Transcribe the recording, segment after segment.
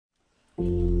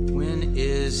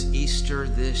Easter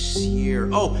this year?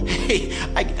 Oh, hey,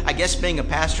 I guess being a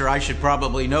pastor, I should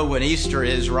probably know when Easter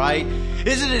is, right?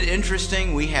 Isn't it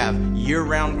interesting? We have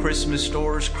year-round Christmas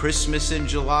stores, Christmas in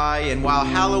July, and while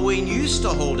Halloween used to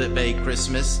hold at bay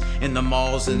Christmas in the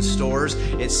malls and stores,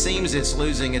 it seems it's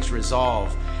losing its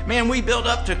resolve. Man, we build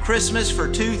up to Christmas for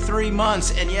 2-3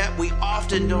 months, and yet we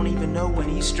often don't even know when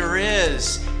Easter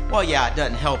is. Well, yeah, it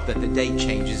doesn't help that the date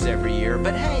changes every year,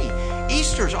 but hey,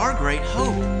 Easter's our great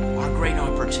hope, our great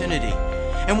opportunity.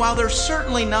 And while there's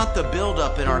certainly not the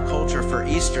buildup in our culture for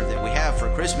Easter that we have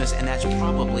for Christmas, and that's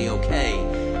probably okay,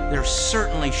 there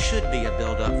certainly should be a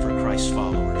buildup for Christ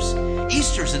followers.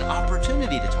 Easter's an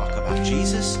opportunity to talk about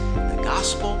Jesus, the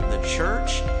gospel, the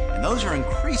church, and those are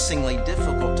increasingly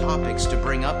difficult topics to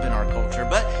bring up in our culture,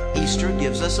 but Easter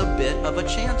gives us a bit of a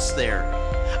chance there.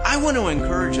 I want to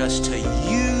encourage us to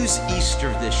use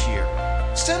Easter this year.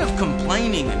 Instead of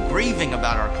complaining and grieving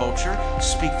about our culture,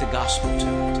 speak the gospel to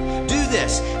it. Do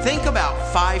this. Think about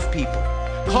 5 people.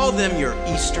 Call them your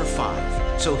Easter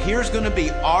 5. So here's going to be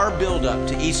our build-up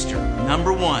to Easter.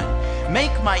 Number 1,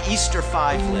 make my Easter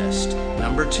 5 list.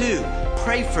 Number 2,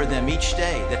 pray for them each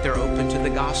day that they're open to the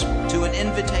gospel, to an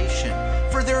invitation,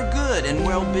 for their good and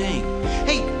well-being.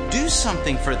 Hey, do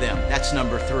something for them. That's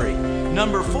number 3.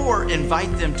 Number 4,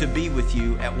 invite them to be with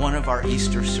you at one of our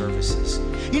Easter services.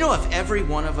 You know, if every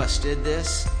one of us did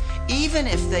this, even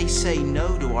if they say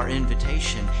no to our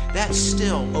invitation, that's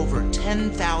still over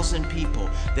 10,000 people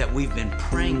that we've been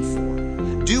praying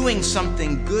for, doing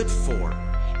something good for,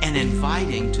 and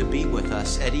inviting to be with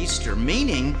us at Easter,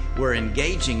 meaning we're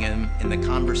engaging them in the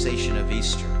conversation of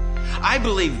Easter. I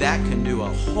believe that can do a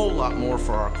whole lot more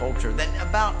for our culture than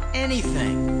about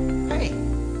anything. Hey,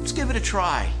 let's give it a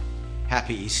try.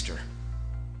 Happy Easter.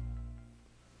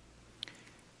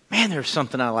 Man, there's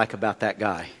something I like about that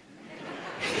guy.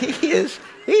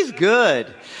 He's good.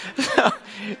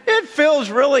 It feels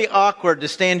really awkward to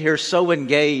stand here so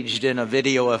engaged in a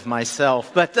video of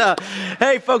myself. But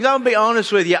hey, folks, I'm going to be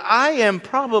honest with you. I am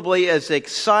probably as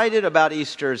excited about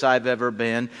Easter as I've ever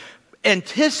been,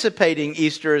 anticipating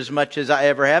Easter as much as I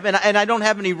ever have. And I don't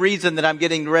have any reason that I'm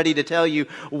getting ready to tell you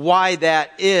why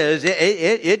that is.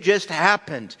 It just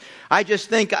happened. I just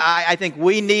think, I think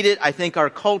we need it. I think our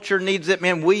culture needs it.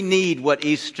 Man, we need what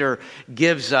Easter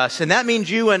gives us. And that means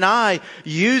you and I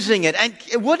using it. And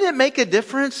wouldn't it make a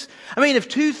difference? I mean, if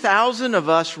 2,000 of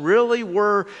us really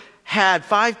had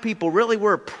 5 people really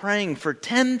were praying for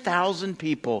 10,000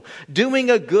 people, doing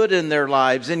a good in their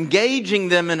lives, engaging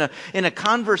them in a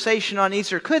conversation on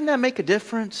Easter, couldn't that make a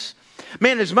difference?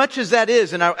 Man, as much as that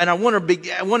is, and I want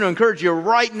to encourage you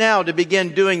right now to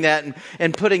begin doing that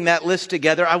and putting that list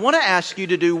together. I want to ask you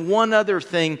to do one other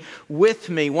thing with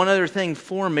me, one other thing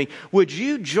for me. Would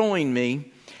you join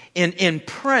me in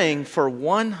praying for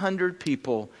 100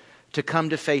 people to come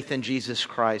to faith in Jesus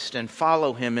Christ and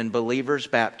follow Him in believer's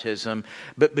baptism,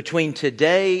 but between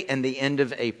today and the end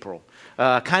of April,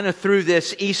 kind of through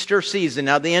this Easter season.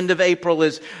 Now, the end of April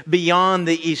is beyond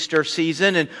the Easter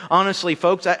season, and honestly,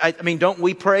 folks, I mean, don't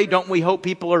we pray? Don't we hope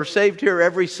people are saved here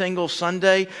every single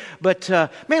Sunday? But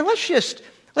man, let's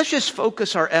just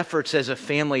focus our efforts as a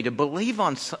family to believe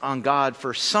on God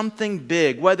for something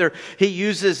big, whether He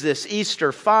uses this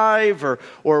Easter 5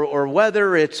 or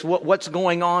whether it's what's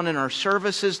going on in our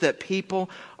services, that people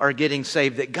are getting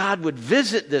saved, that God would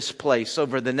visit this place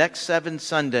over the next 7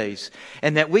 Sundays,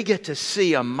 and that we get to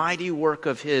see a mighty work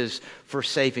of His for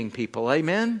saving people.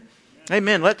 Amen?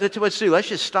 Amen. Let's do. Let's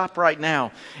just stop right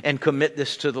now and commit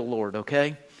this to the Lord,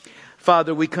 okay?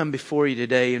 Father, we come before you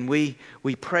today and we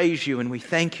praise you and we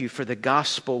thank you for the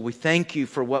gospel. We thank you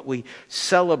for what we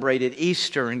celebrated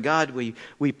Easter. And God,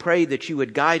 we pray that you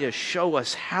would guide us, show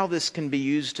us how this can be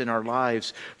used in our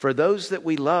lives for those that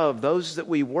we love, those that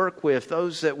we work with,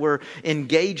 those that we're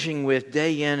engaging with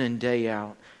day in and day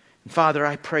out. And Father,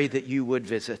 I pray that you would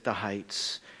visit the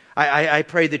Heights. I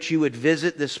pray that you would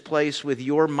visit this place with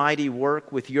your mighty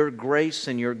work, with your grace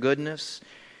and your goodness.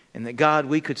 And that, God,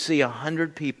 we could see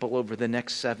 100 people over the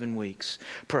next 7 weeks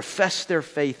profess their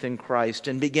faith in Christ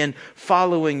and begin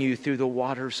following you through the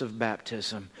waters of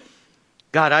baptism.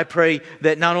 God, I pray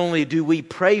that not only do we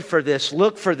pray for this,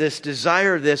 look for this,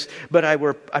 desire this, but I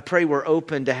pray we're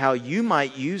open to how you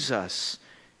might use us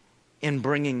in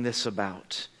bringing this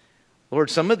about. Lord,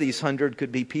 some of these 100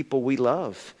 could be people we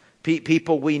love,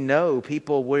 people we know,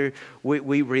 people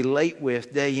we relate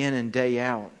with day in and day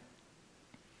out.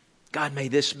 God, may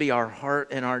this be our heart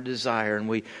and our desire, and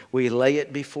we lay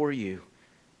it before you.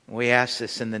 We ask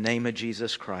this in the name of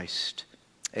Jesus Christ.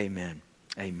 Amen.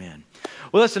 Amen.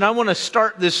 Well, listen, I want to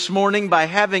start this morning by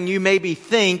having you maybe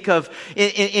think of,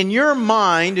 in your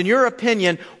mind, in your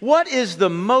opinion, what is the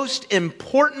most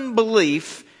important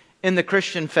belief in the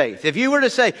Christian faith? If you were to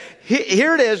say,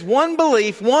 here it is, one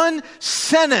belief, one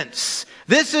sentence,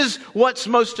 this is what's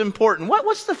most important.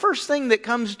 What's the first thing that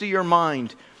comes to your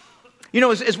mind? You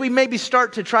know, as we maybe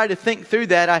start to try to think through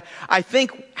that, I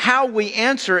think how we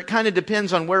answer it kind of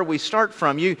depends on where we start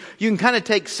from. You can kind of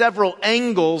take several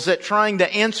angles at trying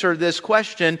to answer this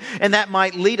question, and that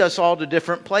might lead us all to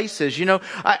different places. You know,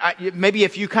 maybe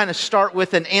if you kind of start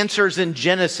with an Answers in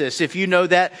Genesis, if you know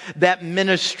that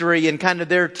ministry and kind of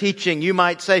their teaching, you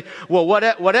might say, well,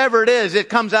 whatever it is, it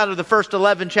comes out of the first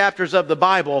 11 chapters of the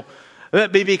Bible.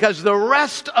 Because the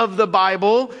rest of the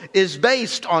Bible is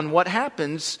based on what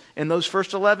happens in those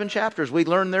first 11 chapters. We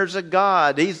learn there's a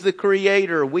God. He's the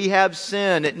creator. We have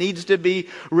sin. It needs to be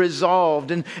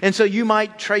resolved. And so you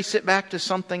might trace it back to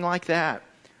something like that.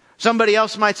 Somebody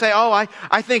else might say,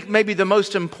 I think maybe the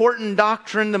most important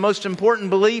doctrine, the most important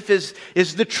belief is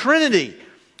the Trinity.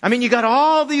 I mean, you got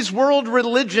all these world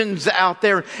religions out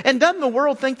there. And doesn't the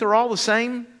world think they're all the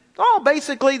same? All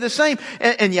basically the same.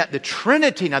 And yet the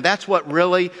Trinity, now that's what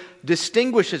really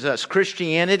distinguishes us.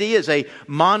 Christianity is a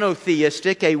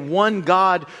monotheistic, a one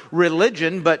God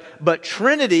religion, but the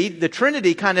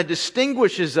Trinity kind of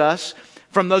distinguishes us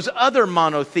from those other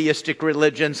monotheistic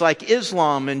religions like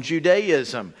Islam and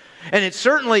Judaism. And it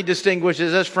certainly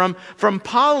distinguishes us from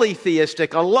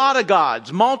polytheistic, a lot of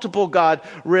gods, multiple God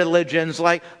religions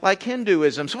like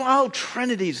Hinduism. So,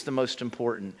 Trinity's the most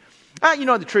important. You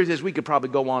know, the truth is we could probably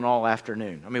go on all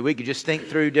afternoon. I mean, we could just think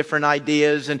through different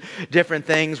ideas and different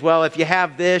things. Well, if you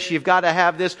have this, you've got to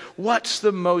have this. What's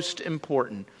the most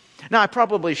important? Now, I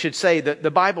probably should say that the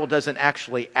Bible doesn't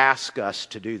actually ask us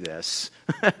to do this.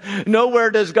 Nowhere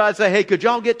does God say, hey, could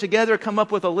y'all get together, come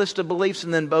up with a list of beliefs,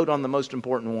 and then vote on the most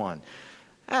important one?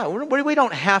 We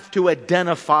don't have to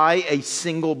identify a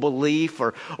single belief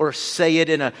or say it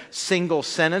in a single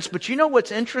sentence. But you know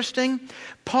what's interesting?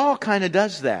 Paul kind of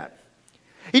does that.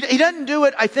 He doesn't do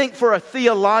it, I think, for a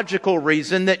theological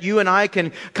reason that you and I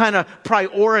can kind of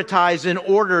prioritize and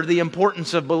order the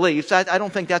importance of beliefs. I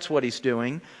don't think that's what he's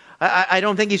doing. I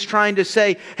don't think he's trying to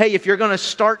say, hey, if you're going to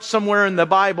start somewhere in the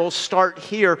Bible, start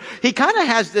here. He kind of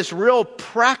has this real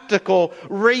practical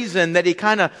reason that he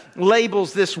kind of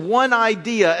labels this one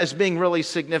idea as being really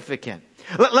significant.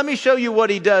 Let me show you what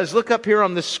he does. Look up here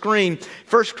on the screen.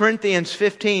 1 Corinthians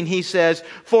 15, he says,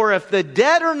 for if the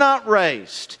dead are not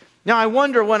raised. Now, I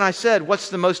wonder when I said,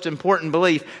 what's the most important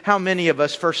belief, how many of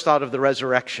us first thought of the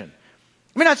resurrection?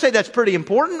 I mean, I'd say that's pretty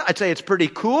important. I'd say it's pretty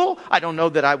cool. I don't know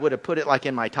that I would have put it like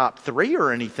in my top 3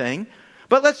 or anything.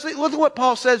 But look at what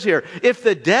Paul says here. If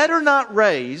the dead are not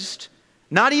raised,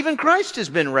 not even Christ has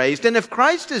been raised. And if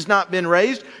Christ has not been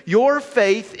raised, your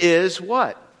faith is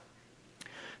what?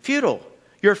 Futile.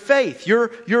 Your faith,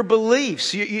 your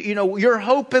beliefs, you know, your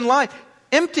hope in life.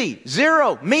 Empty,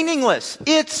 zero, meaningless.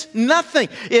 It's nothing.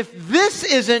 If this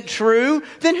isn't true,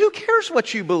 then who cares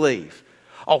what you believe?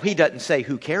 Oh, he doesn't say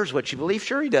who cares what you believe.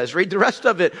 Sure he does. Read the rest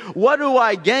of it. What do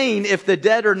I gain if the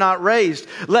dead are not raised?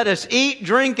 Let us eat,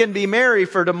 drink, and be merry,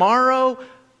 for tomorrow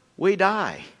we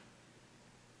die.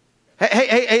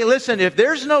 Hey, listen, if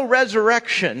there's no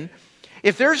resurrection,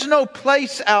 if there's no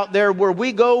place out there where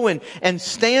we go and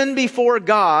stand before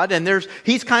God, and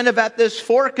He's kind of at this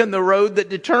fork in the road that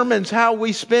determines how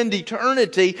we spend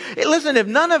eternity. Listen, if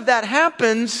none of that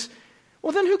happens,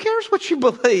 well then who cares what you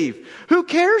believe? Who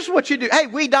cares what you do? Hey,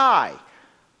 we die.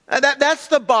 That's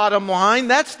the bottom line.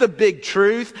 That's the big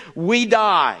truth. We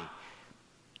die.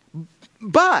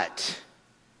 But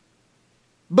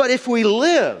if we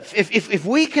live, if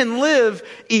we can live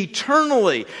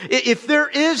eternally, if there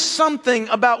is something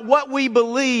about what we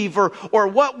believe or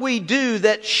what we do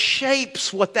that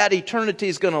shapes what that eternity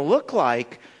is going to look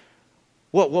like,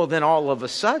 well, then all of a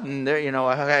sudden,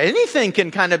 anything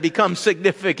can kind of become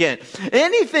significant.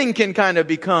 Anything can kind of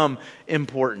become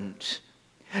important.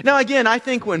 Now, again, I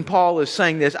think when Paul is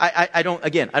saying this, I don't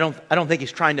think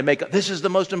he's trying to make this is the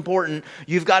most important.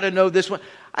 You've got to know this one.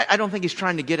 I don't think he's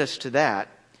trying to get us to that.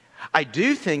 I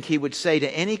do think he would say to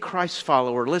any Christ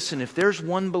follower, listen, if there's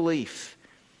one belief,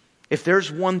 if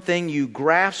there's one thing you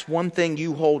grasp, one thing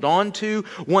you hold on to,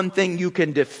 one thing you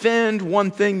can defend, one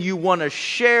thing you want to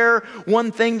share,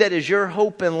 one thing that is your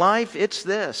hope in life, it's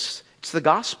this. It's the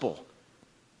gospel.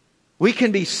 We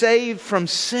can be saved from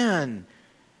sin.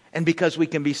 And because we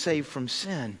can be saved from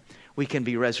sin, we can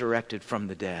be resurrected from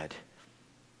the dead.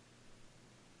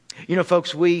 You know,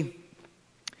 folks, we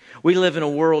live in a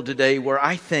world today where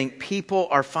I think people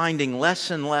are finding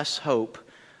less and less hope,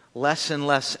 less and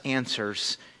less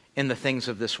answers in the things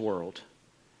of this world.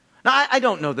 Now, I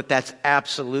don't know that that's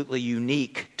absolutely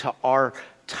unique to our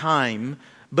time,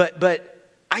 but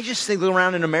I just think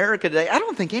around in America today, I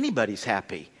don't think anybody's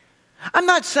happy. I'm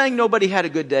not saying nobody had a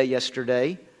good day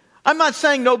yesterday. I'm not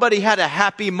saying nobody had a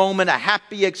happy moment, a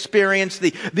happy experience,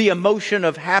 the emotion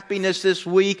of happiness this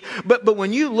week. But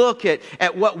when you look at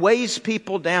what weighs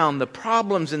people down, the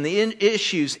problems and the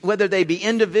issues, whether they be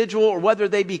individual or whether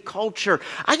they be culture,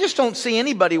 I just don't see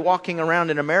anybody walking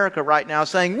around in America right now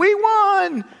saying, we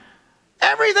won!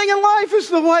 Everything in life is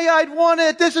the way I'd want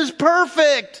it. This is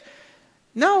perfect.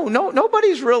 No,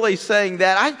 nobody's really saying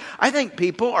that. I think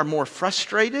people are more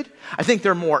frustrated. I think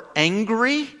they're more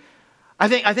angry. I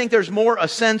think there's more a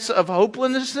sense of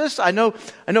hopelessness. I know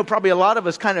probably a lot of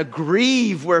us kind of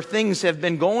grieve where things have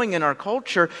been going in our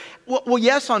culture. Well,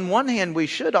 yes, on one hand we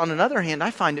should. On another hand,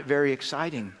 I find it very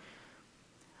exciting.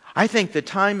 I think the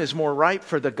time is more ripe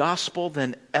for the gospel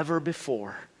than ever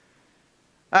before.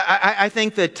 I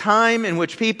think the time in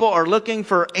which people are looking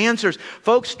for answers.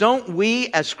 Folks, don't we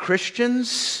as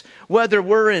Christians, whether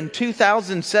we're in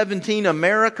 2017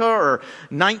 America or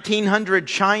 1900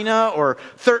 China or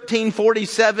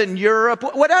 1347 Europe,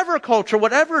 whatever culture,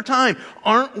 whatever time,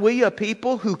 aren't we a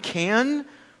people who can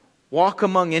walk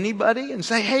among anybody and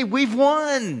say, hey, we've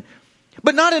won?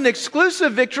 But not an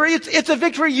exclusive victory. It's a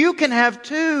victory you can have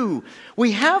too.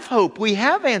 We have hope. We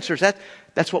have answers.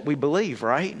 That's what we believe,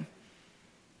 right?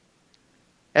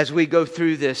 As we go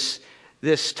through this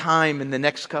time in the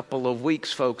next couple of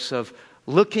weeks, folks, of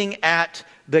looking at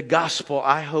the gospel,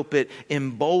 I hope it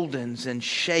emboldens and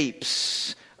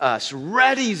shapes us,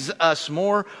 readies us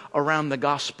more around the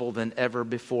gospel than ever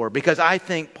before. Because I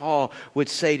think Paul would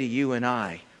say to you and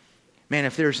I, man,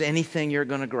 if there's anything you're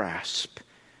going to grasp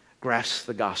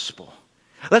the gospel.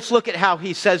 Let's look at how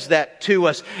he says that to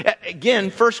us. Again,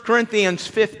 1 Corinthians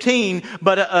 15,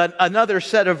 but another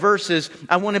set of verses.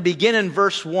 I want to begin in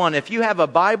verse 1. If you have a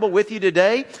Bible with you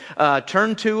today,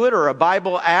 turn to it, or a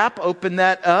Bible app, open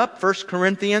that up. 1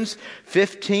 Corinthians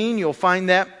 15, you'll find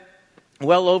that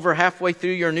well over halfway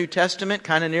through your New Testament,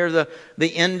 kind of near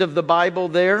the end of the Bible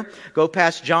there. Go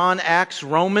past John, Acts,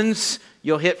 Romans,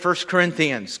 you'll hit 1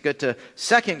 Corinthians. Get to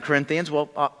 2 Corinthians. Well,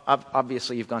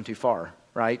 obviously you've gone too far,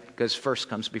 right? Because first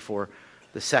comes before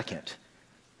the second.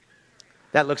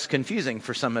 That looks confusing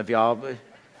for some of y'all, but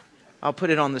I'll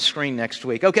put it on the screen next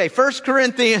week. Okay, 1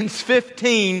 Corinthians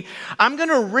 15. I'm going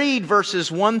to read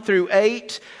verses 1 through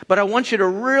 8, but I want you to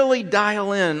really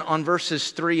dial in on verses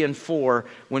 3 and 4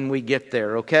 when we get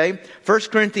there, okay? 1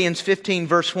 Corinthians 15,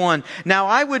 verse 1. Now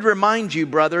I would remind you,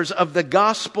 brothers, of the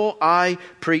gospel I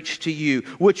preached to you,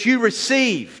 which you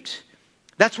received.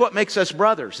 That's what makes us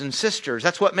brothers and sisters.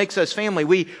 That's what makes us family.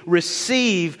 We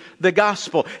receive the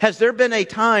gospel. Has there been a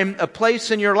time, a place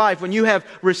in your life when you have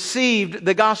received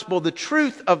the gospel, the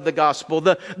truth of the gospel,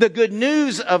 the good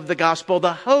news of the gospel,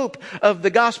 the hope of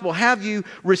the gospel? Have you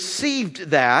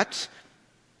received that?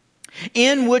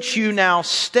 In which you now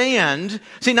stand.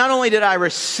 See, not only did I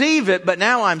receive it, but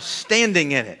now I'm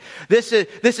standing in it. This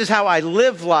is how I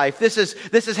live life. This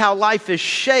is how life is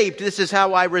shaped. This is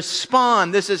how I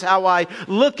respond. This is how I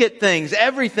look at things.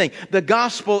 Everything. The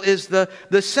gospel is the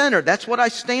center. That's what I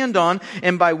stand on,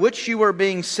 and by which you are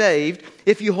being saved,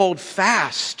 if you hold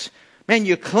fast. Man,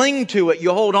 you cling to it.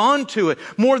 You hold on to it.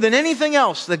 More than anything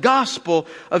else, the gospel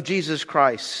of Jesus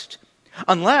Christ.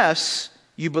 Unless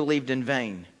you believed in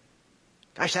vain.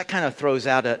 Gosh, that kind of throws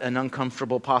out an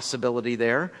uncomfortable possibility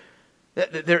there.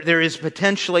 There is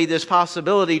potentially this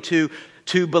possibility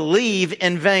to believe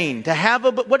in vain. To have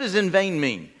what does in vain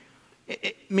mean?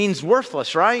 It means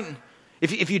worthless, right?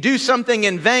 If you do something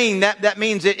in vain, that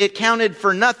means it counted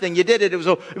for nothing. You did it. It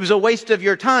was a waste of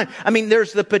your time. I mean,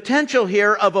 there's the potential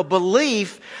here of a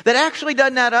belief that actually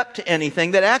doesn't add up to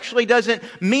anything, that actually doesn't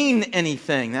mean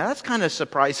anything. Now, that's kind of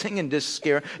surprising and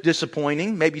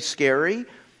disappointing, maybe scary.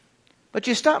 But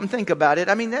you stop and think about it.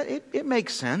 I mean, it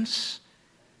makes sense.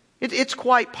 It's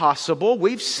quite possible.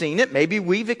 We've seen it. Maybe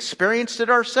we've experienced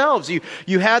it ourselves.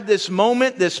 You had this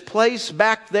moment, this place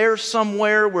back there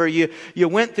somewhere where you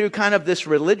went through kind of this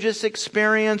religious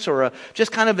experience or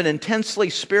just kind of an intensely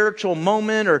spiritual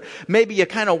moment, or maybe you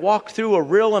kind of walked through a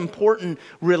real important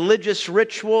religious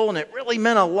ritual and it really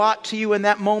meant a lot to you in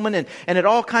that moment, and it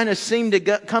all kind of seemed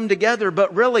to come together,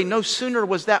 but really no sooner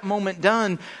was that moment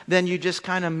done than you just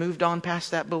kind of moved on past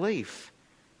that belief.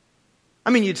 I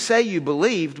mean, you'd say you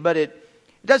believed, but it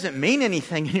doesn't mean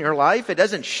anything in your life. It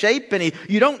doesn't shape any.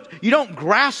 You don't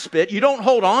grasp it. You don't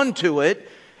hold on to it.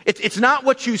 It's not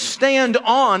what you stand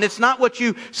on. It's not what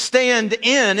you stand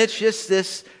in. It's just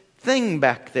this thing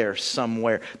back there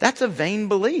somewhere. That's a vain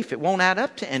belief. It won't add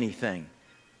up to anything.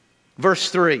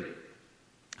 Verse 3.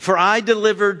 For I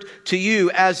delivered to you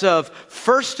as of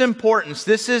first importance.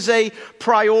 This is a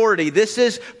priority. This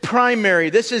is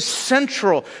primary. This is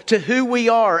central to who we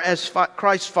are as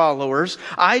Christ followers.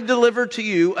 I delivered to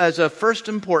you as of first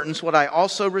importance what I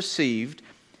also received,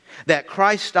 that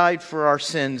Christ died for our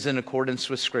sins in accordance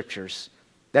with Scriptures,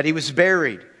 that He was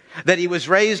buried, that He was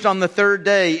raised on the third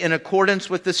day in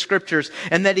accordance with the Scriptures,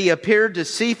 and that He appeared to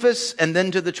Cephas and then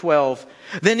to the 12.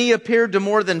 Then He appeared to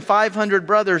more than 500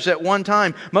 brothers at one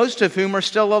time, most of whom are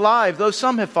still alive, though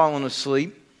some have fallen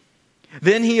asleep.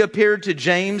 Then He appeared to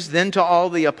James, then to all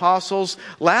the apostles.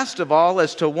 Last of all,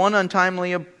 as to one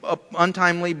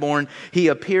untimely born, He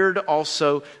appeared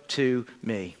also to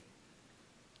me.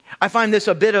 I find this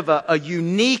a bit of a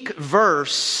unique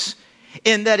verse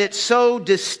in that it so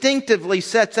distinctively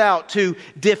sets out to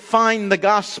define the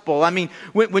gospel. I mean,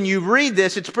 when you read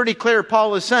this, it's pretty clear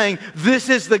Paul is saying, this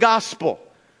is the gospel.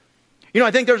 You know,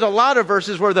 I think there's a lot of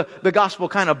verses where the gospel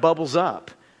kind of bubbles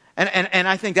up. And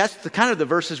I think that's the kind of the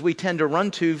verses we tend to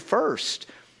run to first.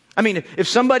 I mean, if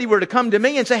somebody were to come to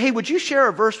me and say, hey, would you share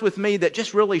a verse with me that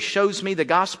just really shows me the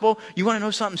gospel? You want to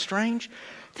know something strange?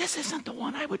 This isn't the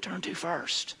one I would turn to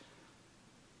first.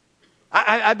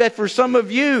 I bet for some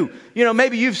of you,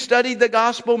 maybe you've studied the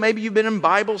gospel, maybe you've been in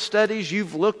Bible studies,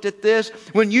 you've looked at this.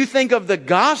 When you think of the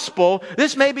gospel,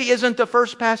 this maybe isn't the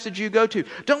first passage you go to.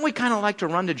 Don't we kind of like to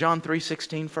run to John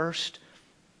 3:16 first?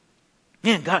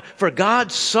 Man, for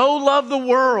God so loved the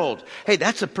world. Hey,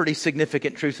 that's a pretty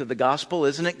significant truth of the gospel,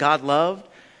 isn't it? God loved.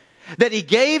 That He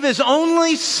gave His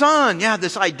only Son. Yeah,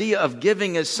 this idea of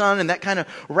giving His Son, and that kind of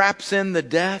wraps in the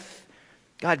death.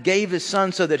 God gave His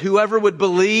Son so that whoever would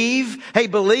believe, hey,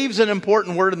 believe's an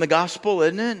important word in the gospel,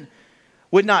 isn't it?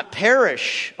 Would not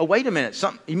perish. Oh, wait a minute.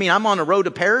 You mean I'm on a road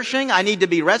to perishing? I need to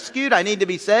be rescued? I need to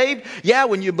be saved? Yeah,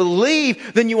 when you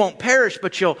believe, then you won't perish,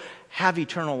 but you'll have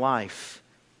eternal life.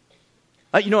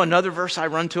 Another verse I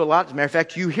run to a lot. As a matter of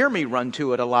fact, you hear me run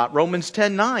to it a lot. Romans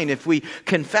 10:9. If we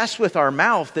confess with our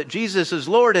mouth that Jesus is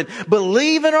Lord and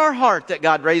believe in our heart that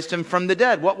God raised Him from the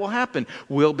dead, what will happen?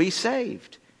 We'll be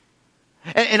saved.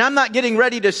 And I'm not getting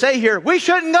ready to say here, we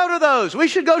shouldn't go to those. We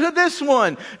should go to this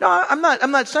one. No, I'm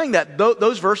not saying that.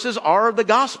 Those verses are the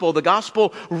gospel. The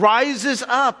gospel rises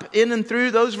up in and through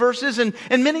those verses and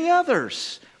many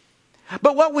others.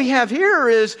 But what we have here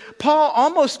is Paul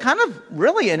almost kind of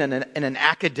really in an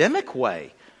academic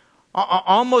way,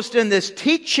 almost in this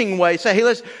teaching way, say, hey,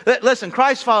 listen,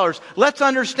 Christ followers, let's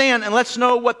understand and let's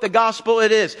know what the gospel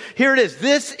it is. Here it is.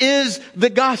 This is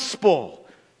the gospel.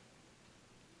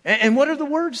 And what are the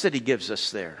words that he gives us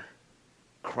there?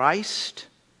 Christ,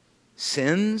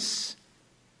 sins,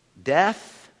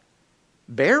 death,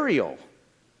 burial,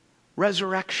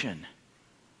 resurrection.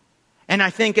 And I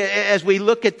think as we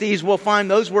look at these, we'll find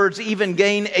those words even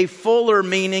gain a fuller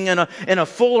meaning and a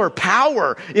fuller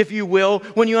power, if you will,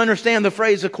 when you understand the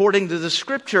phrase according to the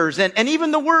Scriptures and even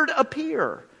the word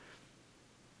appear.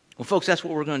 Well, folks, that's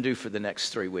what we're going to do for the next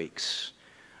 3 weeks.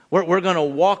 We're going to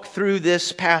walk through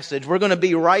this passage. We're going to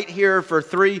be right here for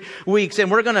 3 weeks, and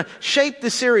we're going to shape the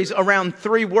series around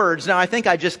 3 words. Now, I think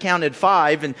I just counted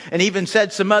 5 and even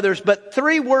said some others, but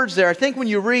 3 words there. I think when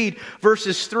you read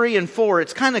verses 3 and 4,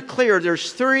 it's kind of clear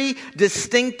there's 3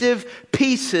 distinctive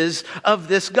pieces of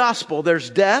this gospel. There's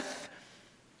death,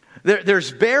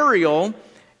 there's burial,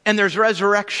 and there's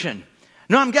resurrection.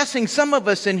 Now, I'm guessing some of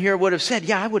us in here would have said,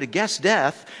 yeah, I would have guessed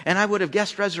death and I would have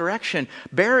guessed resurrection.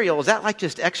 Burial, is that like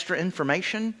just extra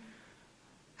information?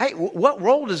 Hey, what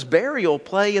role does burial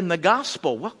play in the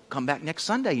gospel? Well, come back next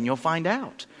Sunday and you'll find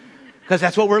out. Because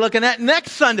that's what we're looking at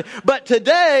next Sunday. But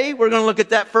today, we're going to look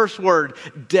at that first word,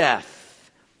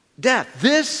 death. Death.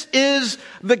 This is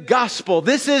the gospel.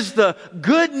 This is the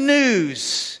good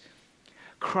news.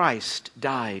 Christ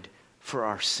died for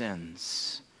our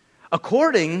sins.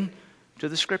 According to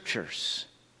the Scriptures.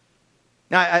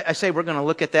 Now, I say we're going to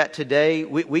look at that today.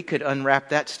 We could unwrap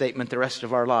that statement the rest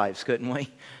of our lives, couldn't we?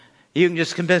 You can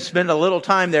just spend a little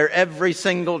time there every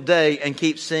single day and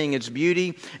keep seeing its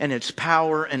beauty and its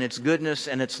power and its goodness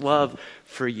and its love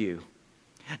for you.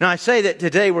 Now, I say that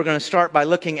today we're going to start by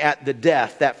looking at the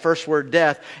death, that first word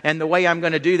death. And the way I'm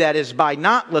going to do that is by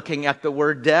not looking at the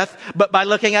word death, but by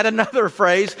looking at another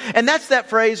phrase. And that's that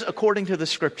phrase, according to the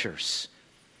Scriptures.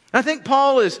 I think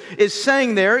Paul is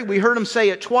saying there, we heard him say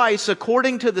it twice,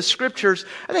 according to the Scriptures.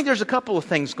 I think there's a couple of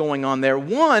things going on there.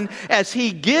 One, as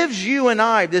he gives you and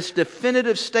I this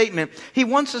definitive statement, he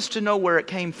wants us to know where it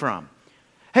came from.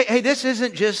 Hey, this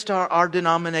isn't just our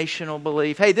denominational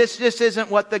belief. Hey, this just isn't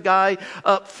what the guy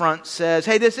up front says.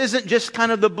 Hey, this isn't just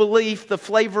kind of the belief, the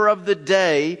flavor of the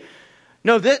day.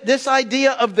 No, this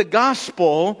idea of the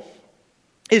gospel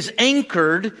is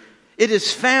anchored It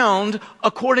is found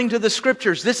according to the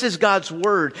Scriptures. This is God's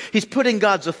Word. He's putting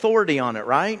God's authority on it,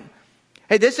 right?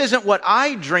 Hey, this isn't what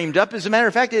I dreamed up. As a matter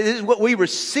of fact, it is what we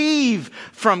receive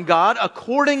from God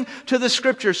according to the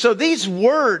Scriptures. So these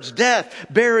words, death,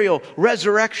 burial,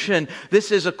 resurrection,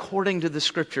 this is according to the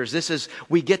Scriptures.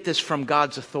 We get this from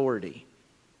God's authority.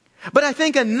 But I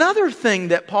think another thing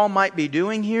that Paul might be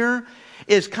doing here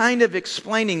is kind of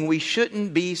explaining we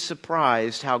shouldn't be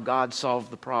surprised how God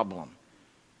solved the problem.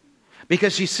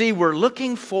 Because you see, we're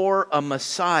looking for a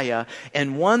Messiah,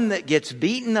 and one that gets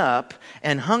beaten up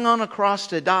and hung on a cross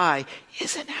to die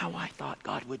isn't how I thought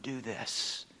God would do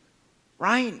this.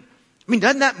 Right? I mean,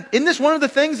 isn't this one of the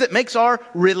things that makes our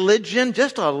religion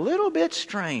just a little bit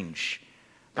strange?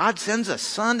 God sends a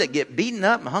son to get beaten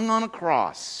up and hung on a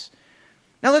cross.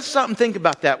 Now let's stop and think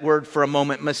about that word for a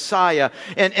moment, Messiah.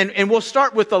 And we'll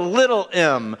start with a little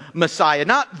m, Messiah.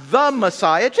 Not the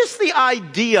Messiah, just the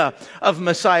idea of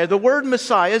Messiah. The word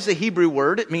Messiah is a Hebrew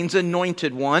word. It means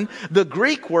anointed one. The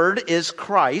Greek word is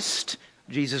Christ.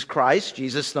 Jesus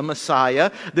the Messiah.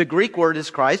 The Greek word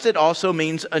is Christ. It also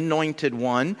means anointed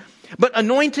one. But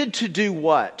anointed to do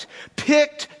what?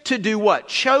 Picked to do what?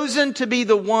 Chosen to be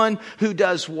the one who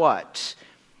does what?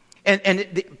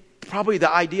 Probably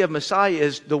the idea of Messiah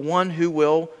is the one who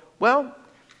will,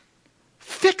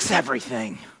 fix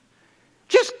everything.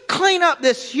 Just clean up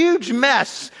this huge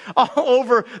mess all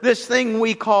over this thing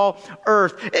we call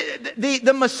earth.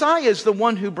 The Messiah is the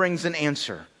one who brings an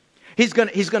answer. He's going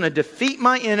to defeat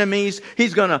my enemies.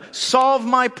 He's going to solve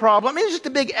my problem. It's just a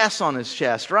big S on his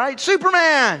chest, right?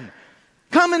 Superman!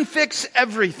 Come and fix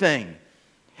everything.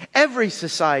 Every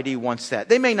society wants that.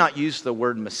 They may not use the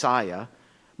word Messiah,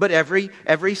 but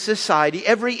every society,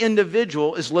 every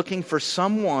individual is looking for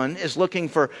someone, is looking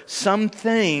for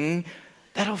something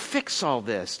that'll fix all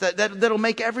this, that'll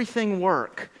make everything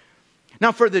work.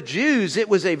 Now for the Jews, it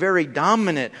was a very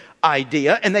dominant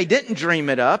idea, and they didn't dream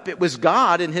it up. It was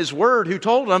God in His Word who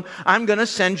told them, I'm going to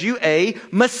send you a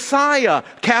Messiah,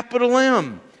 capital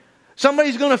M.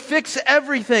 Somebody's going to fix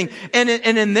everything. And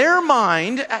in their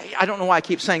mind, I don't know why I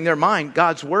keep saying their mind,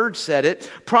 God's Word said it,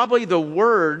 probably the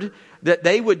word that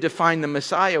they would define the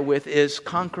Messiah with is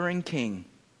conquering king.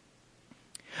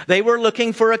 They were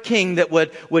looking for a king that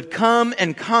would come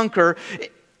and conquer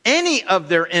any of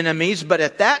their enemies, but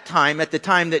at that time, at the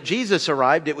time that Jesus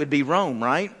arrived, it would be Rome,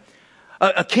 right?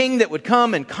 A king that would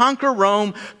come and conquer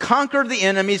Rome, conquer the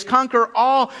enemies, conquer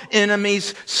all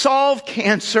enemies, solve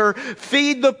cancer,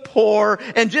 feed the poor,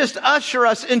 and just usher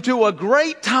us into a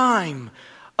great time,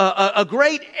 a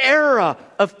great era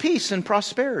of peace and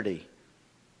prosperity.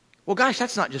 Well, gosh,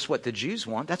 that's not just what the Jews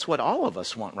want. That's what all of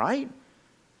us want, right?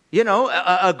 You know,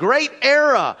 a great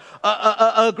era,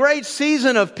 a great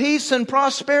season of peace and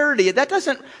prosperity. That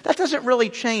doesn't really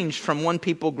change from one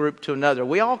people group to another.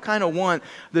 We all kind of want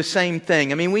the same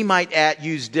thing. I mean, we might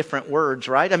use different words,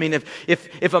 right? I mean,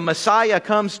 if a Messiah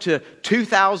comes to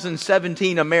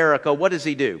 2017 America, what does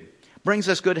He do? Brings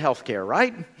us good health care,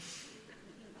 right?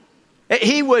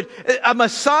 A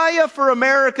Messiah for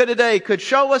America today could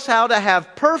show us how to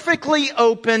have perfectly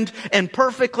opened and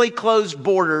perfectly closed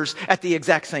borders at the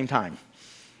exact same time.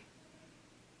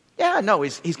 Yeah, no,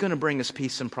 he's going to bring us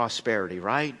peace and prosperity,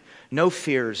 right? No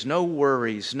fears, no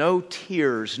worries, no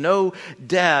tears, no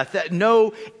death,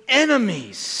 no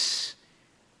enemies.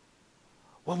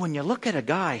 Well, when you look at a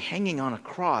guy hanging on a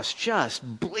cross,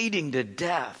 just bleeding to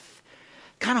death,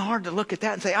 kind of hard to look at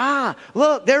that and say,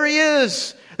 look, there he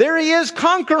is. There he is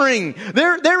conquering.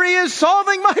 There he is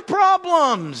solving my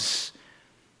problems.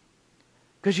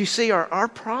 Because you see, our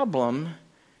problem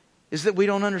is that we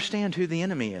don't understand who the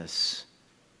enemy is.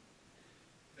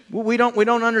 We don't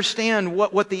understand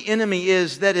what the enemy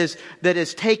is that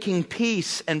is taking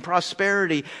peace and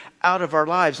prosperity out of our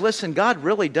lives. Listen, God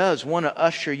really does want to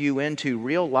usher you into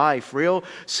real life, real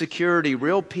security,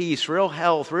 real peace, real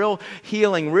health, real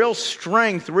healing, real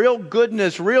strength, real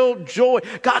goodness, real joy.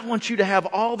 God wants you to have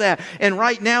all that. And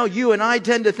right now, you and I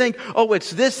tend to think,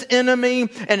 it's this enemy,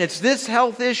 and it's this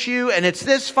health issue, and it's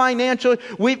this financial.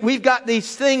 We've got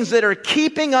these things that are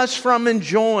keeping us from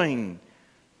enjoying.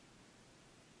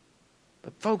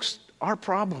 But folks, our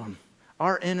problem,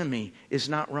 our enemy is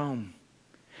not Rome.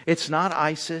 It's not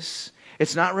ISIS.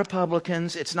 It's not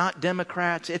Republicans. It's not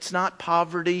Democrats. It's not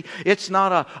poverty. It's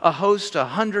not a host,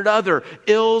 100 other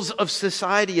ills of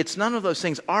society. It's none of those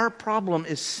things. Our problem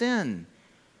is sin.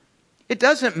 It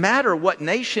doesn't matter what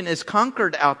nation is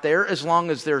conquered out there as long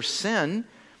as there's sin.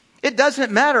 It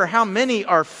doesn't matter how many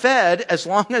are fed as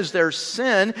long as there's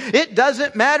sin. It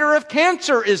doesn't matter if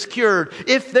cancer is cured.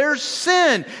 If there's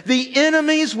sin, the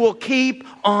enemies will keep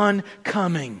on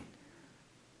coming.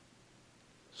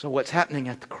 So what's happening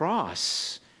at the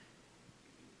cross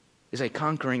is a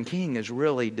conquering king is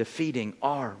really defeating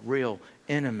our real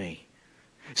enemy.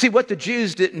 See, what the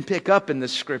Jews didn't pick up in the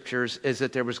scriptures is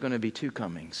that there was going to be two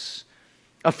comings.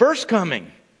 A first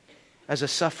coming as a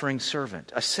suffering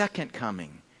servant. A second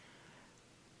coming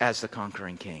as the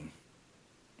conquering king.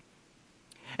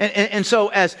 And so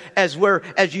as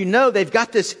you know, they've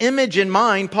got this image in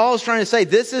mind. Paul's trying to say,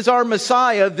 this is our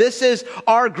Messiah. This is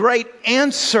our great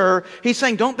answer. He's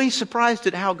saying, don't be surprised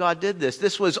at how God did this.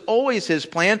 This was always His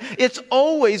plan. It's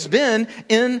always been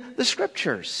in the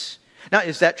Scriptures. Now,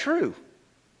 is that true?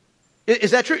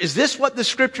 Is that true? Is this what the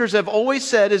Scriptures have always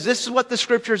said? Is this what the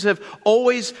Scriptures have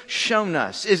always shown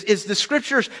us? Is the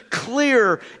Scriptures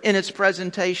clear in its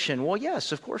presentation? Well,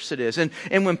 yes, of course it is. And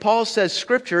when Paul says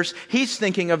Scriptures, he's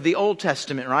thinking of the Old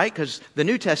Testament, right? Because the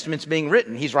New Testament's being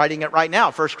written. He's writing it right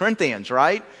now, 1 Corinthians,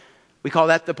 right? We call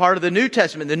that the part of the New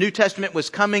Testament. The New Testament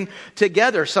was coming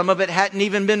together. Some of it hadn't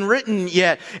even been written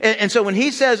yet. And so when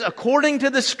he says, according to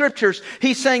the Scriptures,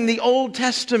 he's saying the Old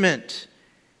Testament.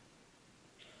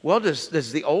 Well,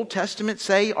 does the Old Testament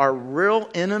say our real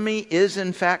enemy is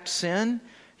in fact sin?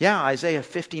 Yeah, Isaiah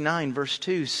 59 verse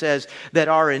 2 says that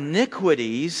our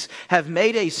iniquities have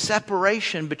made a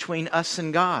separation between us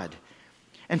and God.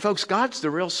 And folks, God's the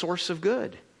real source of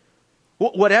good.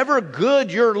 Whatever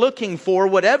good you're looking for,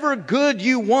 whatever good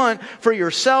you want for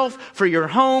yourself, for your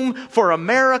home, for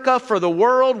America, for the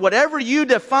world, whatever you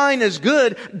define as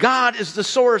good, God is the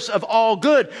source of all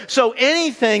good. So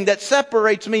anything that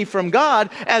separates me from God,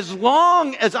 as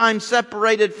long as I'm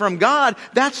separated from God,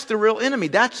 that's the real enemy.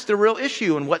 That's the real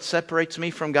issue. And what separates me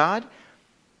from God?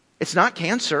 It's not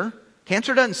cancer.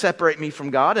 Cancer doesn't separate me from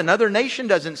God. Another nation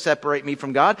doesn't separate me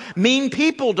from God. Mean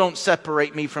people don't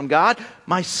separate me from God.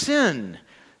 My sin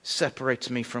separates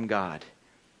me from God.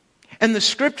 And the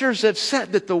Scriptures have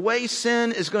said that the way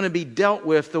sin is going to be dealt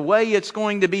with, the way it's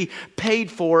going to be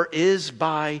paid for, is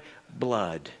by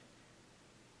blood,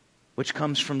 which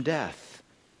comes from death.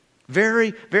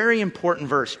 Very, very important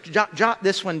verse. Jot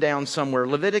this one down somewhere.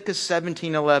 Leviticus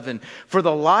 17:11. For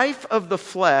the life of the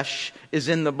flesh is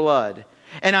in the blood,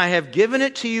 and I have given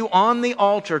it to you on the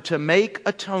altar to make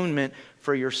atonement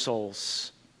for your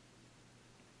souls.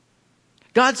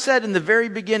 God said in the very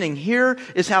beginning, here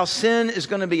is how sin is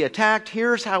going to be attacked.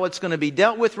 Here's how it's going to be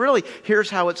dealt with. Really, here's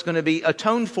how it's going to be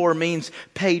atoned for, means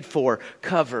paid for,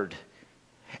 covered.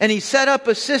 And He set up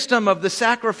a system of the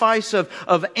sacrifice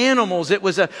of animals. It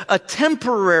was a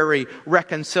temporary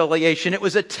reconciliation. It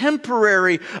was a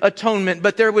temporary atonement.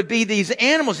 But there would be these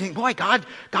animals. And boy,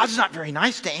 God's not very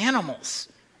nice to animals.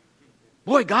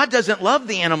 Boy, God doesn't love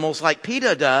the animals like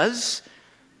PETA does.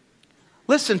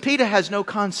 Listen, PETA has no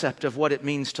concept of what it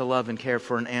means to love and care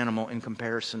for an animal in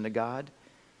comparison to God.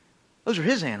 Those are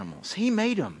His animals. He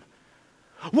made them.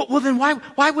 Well, then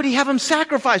why would He have them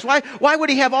sacrificed? Why would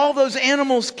He have all those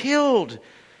animals killed?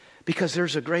 Because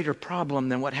there's a greater problem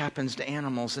than what happens to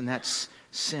animals, and that's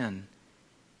sin.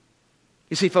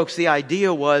 You see, folks, the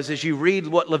idea was, as you read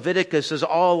what Leviticus is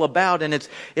all about, and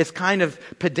it's kind of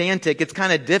pedantic, it's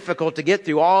kind of difficult to get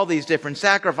through all these different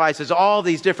sacrifices, all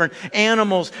these different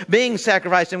animals being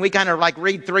sacrificed, and we kind of like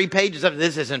read 3 pages of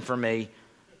this isn't for me.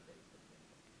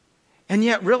 And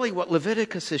yet, really, what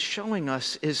Leviticus is showing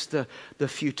us is the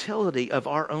futility of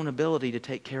our own ability to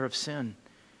take care of sin.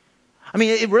 I mean,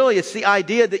 it's the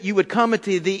idea that you would come at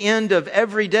the end of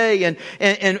every day,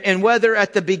 and whether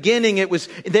at the beginning it was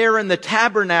there in the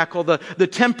tabernacle, the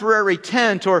temporary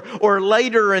tent, or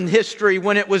later in history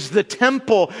when it was the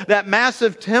temple, that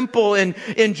massive temple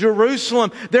in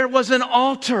Jerusalem, there was an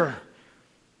altar.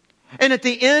 And at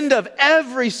the end of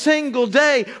every single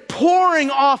day, pouring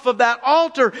off of that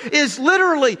altar is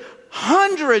literally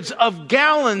hundreds of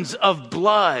gallons of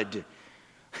blood.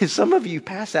 Some of you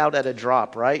pass out at a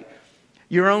drop, right?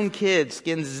 Your own kid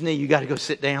skins his knee. You got to go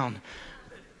sit down.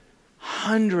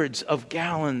 Hundreds of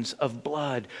gallons of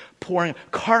blood pouring,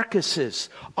 carcasses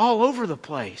all over the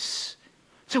place.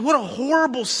 So what a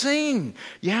horrible scene.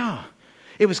 Yeah.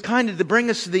 It was kind of to bring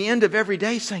us to the end of every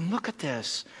day saying, look at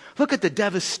this. Look at the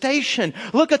devastation.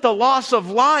 Look at the loss of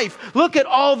life. Look at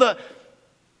all the...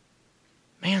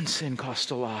 Man, sin cost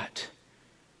a lot.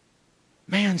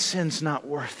 Man, sin's not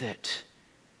worth it.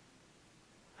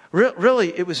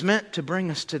 Really, it was meant to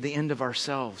bring us to the end of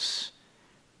ourselves.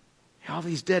 All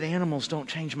these dead animals don't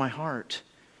change my heart.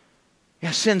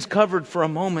 Yeah, sin's covered for a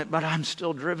moment, but I'm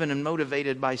still driven and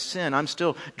motivated by sin. I'm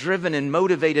still driven and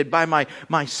motivated by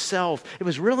myself. It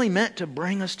was really meant to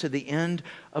bring us to the end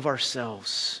of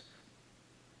ourselves,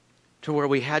 to where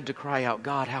we had to cry out,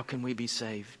 God, how can we be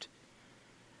saved?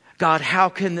 God, how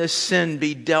can this sin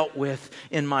be dealt with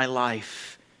in my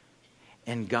life?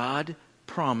 And God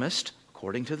promised,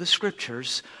 according to the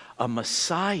Scriptures, a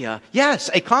Messiah. Yes,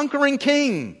 a conquering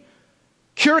king.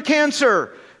 Cure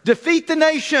cancer. Defeat the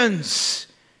nations.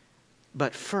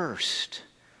 But first,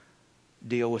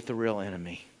 deal with the real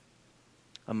enemy.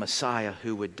 A Messiah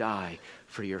who would die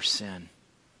for your sin.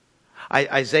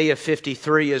 Isaiah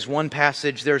 53 is one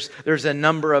passage. There's a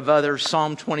number of others.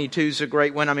 Psalm 22 is a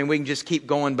great one. I mean, we can just keep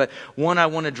going. But one I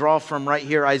want to draw from right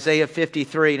here, Isaiah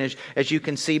 53. And as you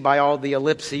can see by all the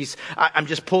ellipses, I'm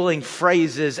just pulling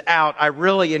phrases out. I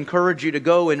really encourage you to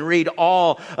go and read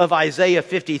all of Isaiah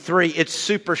 53. It's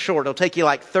super short. It'll take you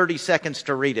like 30 seconds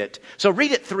to read it. So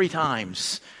read it 3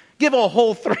 times. Give a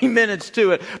whole 3 minutes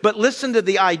to it. But listen to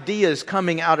the ideas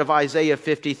coming out of Isaiah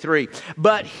 53.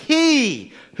 But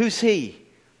he, who's he?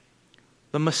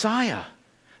 The Messiah.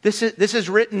 This is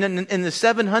written in the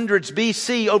 700s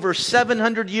BC, over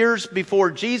 700 years before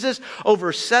Jesus,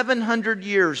 over 700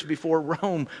 years before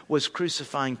Rome was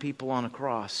crucifying people on a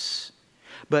cross.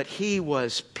 But he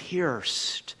was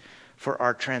pierced for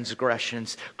our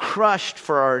transgressions, crushed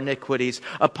for our iniquities.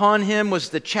 Upon him was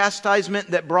the chastisement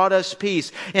that brought us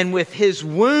peace. And with his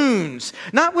wounds,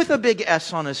 not with a big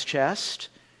S on his chest,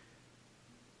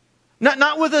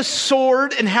 not with a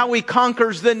sword and how he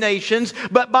conquers the nations,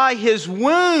 but by his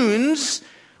wounds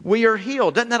we are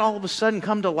healed. Doesn't that all of a sudden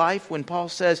come to life when Paul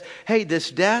says, hey, this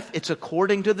death, it's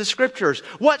according to the Scriptures.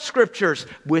 What Scriptures?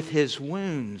 With his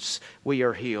wounds we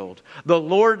are healed. The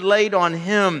Lord laid on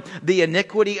him the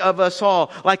iniquity of us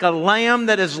all. Like a lamb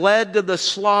that is led to the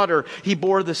slaughter, he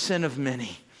bore the sin of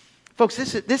many. Folks,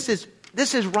 this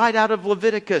is right out of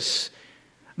Leviticus.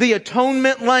 The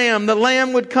atonement lamb, the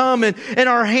lamb would come and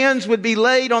our hands would be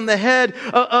laid on the head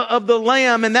of the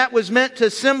lamb. And that was meant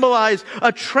to symbolize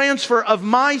a transfer of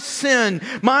my sin.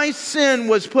 My sin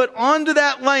was put onto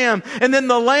that lamb. And then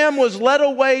the lamb was led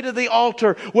away to the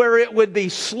altar where it would be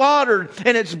slaughtered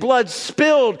and its blood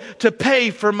spilled to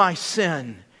pay for my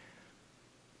sin.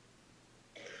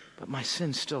 But my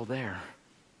sin's still there.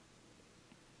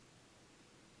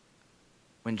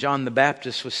 When John the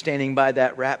Baptist was standing by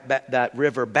that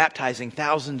river baptizing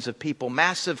thousands of people,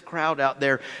 massive crowd out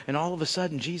there, and all of a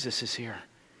sudden Jesus is here.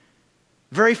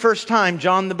 Very first time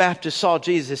John the Baptist saw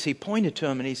Jesus, he pointed to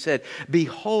him and he said,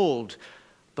 "Behold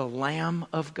the Lamb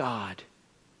of God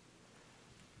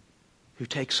who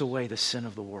takes away the sin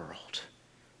of the world."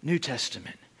 New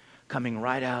Testament, coming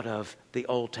right out of the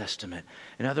Old Testament.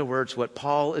 In other words, what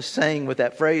Paul is saying with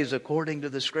that phrase, according to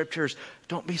the Scriptures,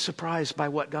 don't be surprised by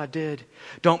what God did.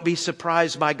 Don't be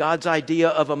surprised by God's idea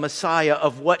of a Messiah,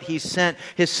 of what He sent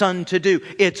His Son to do.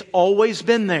 It's always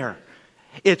been there.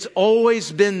 It's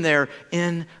always been there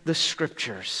in the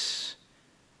Scriptures.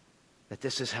 That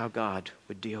this is how God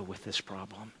would deal with this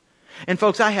problem. And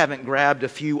folks, I haven't grabbed a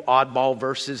few oddball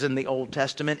verses in the Old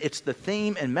Testament. It's the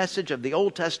theme and message of the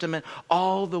Old Testament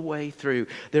all the way through.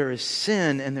 There is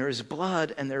sin and there is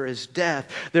blood and there is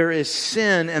death. There is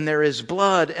sin and there is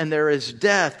blood and there is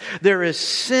death. There is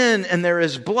sin and there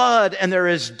is blood and there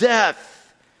is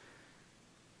death.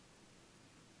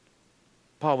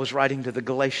 Paul was writing to the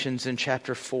Galatians in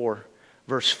chapter 4,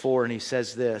 verse 4, and he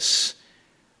says this,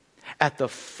 "At the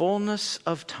fullness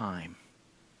of time,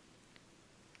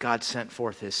 God sent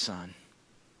forth His Son."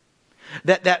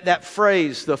 That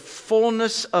phrase, the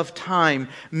fullness of time,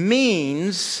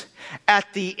 means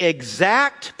at the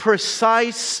exact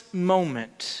precise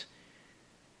moment.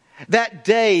 That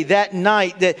day, that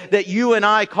night that you and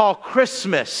I call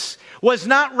Christmas was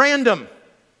not random.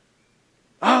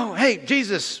 Oh, hey,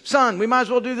 Jesus, Son, we might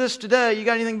as well do this today. You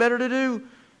got anything better to do?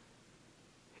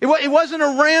 It wasn't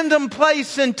a random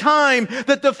place and time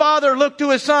that the Father looked to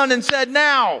His Son and said,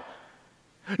 now.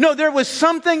 No, there was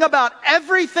something about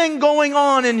everything going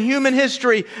on in human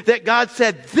history that God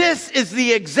said, this is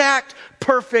the exact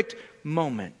perfect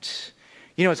moment.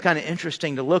 You know, it's kind of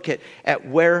interesting to look at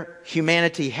where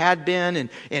humanity had been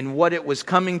and what it was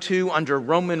coming to under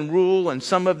Roman rule and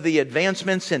some of the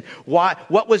advancements and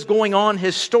what was going on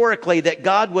historically that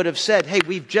God would have said, hey,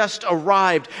 we've just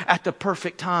arrived at the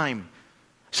perfect time.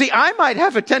 See, I might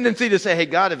have a tendency to say, hey,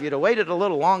 God, if you'd have waited a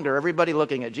little longer, everybody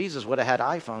looking at Jesus would have had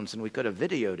iPhones and we could have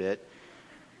videoed it.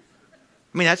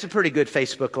 I mean, that's a pretty good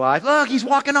Facebook Live. Look, He's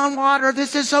walking on water.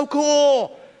 This is so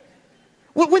cool.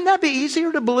 Wouldn't that be easier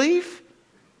to believe?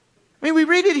 I mean, we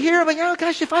read it here. I'm like, oh,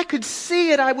 gosh, if I could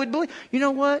see it, I would believe. You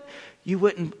know what?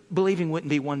 Believing wouldn't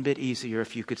be one bit easier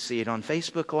if you could see it on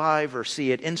Facebook Live or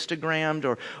see it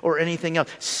Instagrammed or anything else.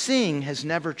 Seeing has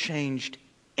never changed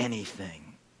anything.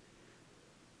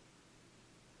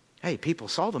 Hey, people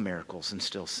saw the miracles and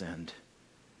still sinned.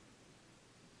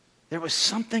 There was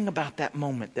something about that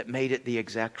moment that made it the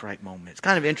exact right moment. It's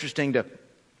kind of interesting to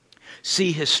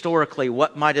see historically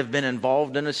what might have been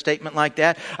involved in a statement like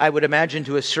that. I would imagine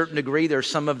to a certain degree there's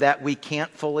some of that we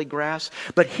can't fully grasp.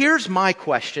 But here's my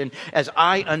question as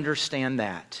I understand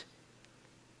that.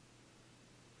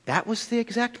 That was the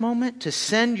exact moment to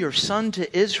send your son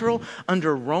to Israel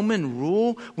under Roman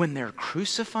rule when they're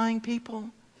crucifying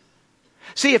people?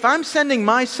 See, if I'm sending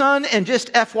my son, and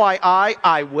just FYI,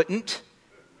 I wouldn't.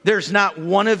 There's not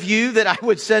one of you that I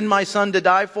would send my son to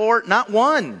die for. Not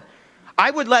one.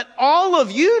 I would let all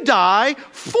of you die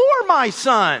for my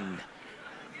son.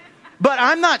 But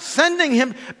I'm not sending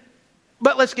him.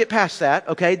 But let's get past that,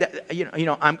 okay?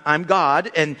 I'm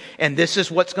God, and this is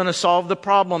what's going to solve the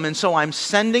problem. And so I'm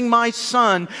sending my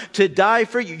son to die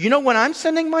for you. You know when I'm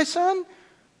sending my son?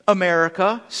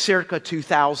 America, circa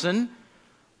 2000.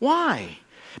 Why?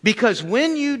 Because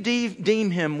when you deem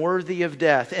him worthy of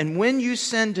death, and when you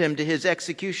send him to his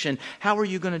execution, how are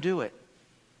you going to do it?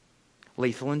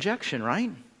 Lethal injection,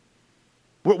 right?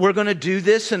 We're going to do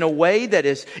this in a way that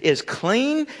is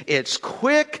clean, it's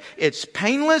quick, it's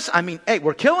painless. I mean, hey,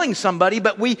 we're killing somebody,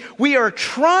 but we are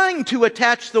trying to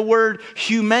attach the word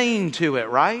humane to it,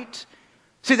 right?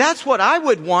 See, that's what I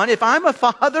would want. If I'm a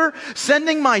father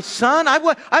sending my son, I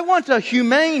want a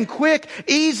humane, quick,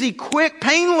 easy, quick,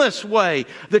 painless way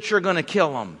that you're going to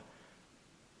kill him.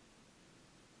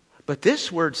 But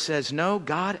this word says, no,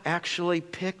 God actually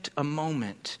picked a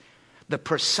moment. The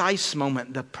precise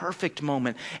moment, the perfect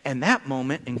moment. And that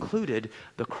moment included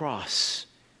the cross.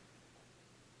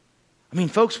 I mean,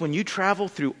 folks, when you travel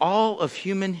through all of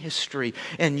human history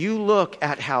and you look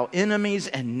at how enemies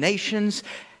and nations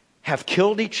have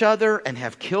killed each other and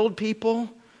have killed people,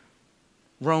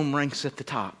 Rome ranks at the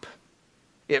top.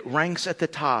 It ranks at the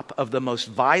top of the most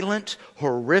violent,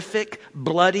 horrific,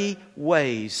 bloody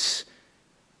ways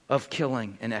of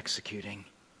killing and executing.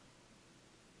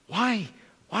 Why?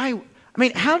 I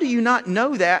mean, how do you not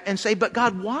know that and say, but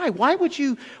God, why? Why would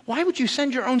you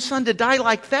send your own son to die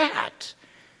like that?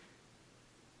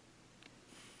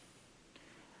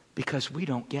 Because we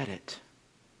don't get it.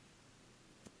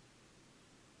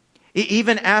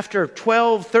 Even after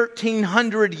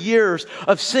 1,300 years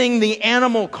of seeing the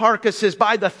animal carcasses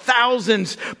by the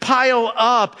thousands pile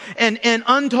up and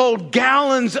untold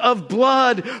gallons of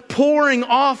blood pouring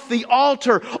off the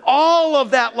altar, all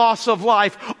of that loss of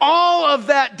life, all of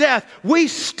that death, we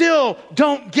still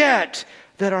don't get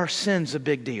that our sin's a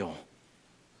big deal.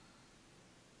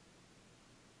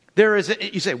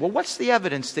 You say, well, what's the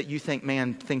evidence that you think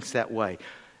man thinks that way?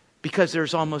 Because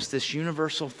there's almost this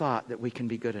universal thought that we can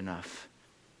be good enough.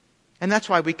 And that's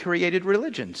why we created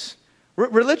religions.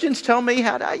 Religions tell me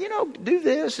how to, do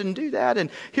this and do that.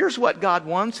 And here's what God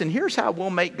wants. And here's how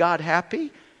we'll make God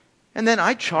happy. And then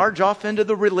I charge off into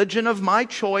the religion of my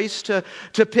choice to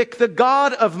pick the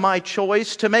God of my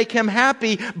choice to make him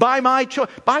happy by my choice.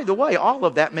 By the way, all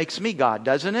of that makes me God,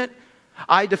 doesn't it?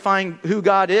 I define who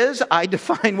God is. I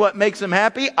define what makes him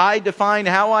happy. I define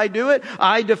how I do it.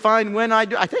 I define when I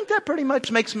do it. I think that pretty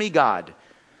much makes me God.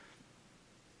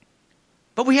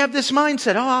 But we have this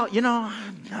mindset,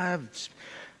 I've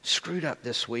screwed up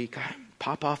this week. I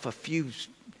pop off a few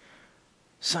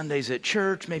Sundays at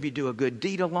church, maybe do a good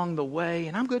deed along the way,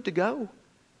 and I'm good to go.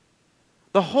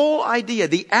 The whole idea,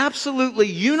 the absolutely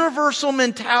universal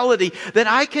mentality that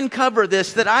I can cover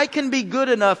this, that I can be good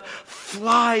enough,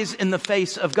 flies in the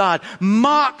face of God,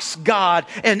 mocks God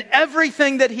and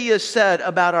everything that he has said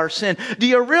about our sin. Do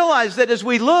you realize that as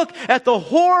we look at the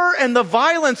horror and the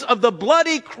violence of the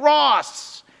bloody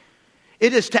cross,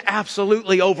 it is to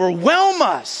absolutely overwhelm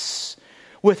us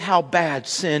with how bad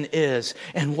sin is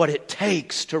and what it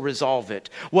takes to resolve it,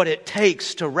 what it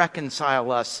takes to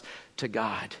reconcile us to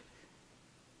God.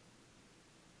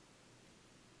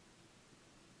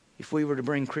 If we were to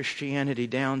bring Christianity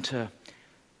down to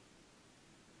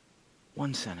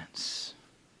one sentence,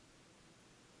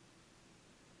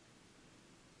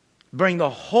 bring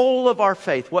the whole of our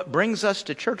faith, what brings us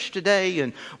to church today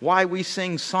and why we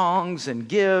sing songs and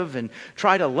give and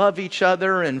try to love each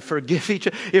other and forgive each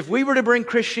other. If we were to bring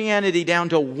Christianity down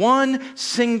to one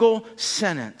single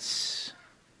sentence,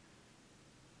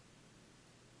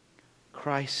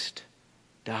 Christ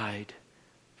died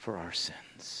for our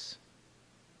sins.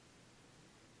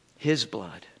 His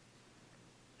blood,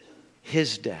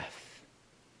 his death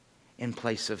in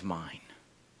place of mine.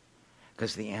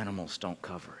 Because the animals don't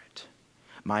cover it.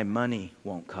 My money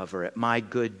won't cover it. My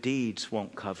good deeds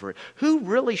won't cover it. Who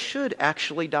really should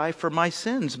actually die for my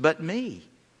sins but me?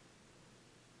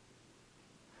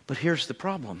 But here's the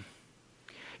problem.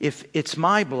 If it's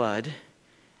my blood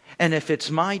and if it's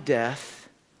my death,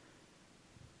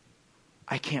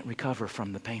 I can't recover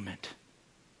from the payment.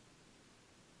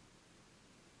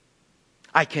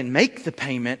 I can make the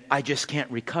payment, I just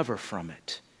can't recover from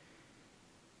it.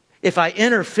 If I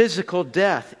enter physical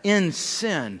death in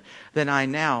sin, then I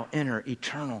now enter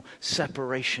eternal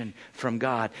separation from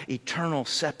God, eternal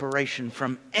separation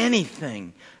from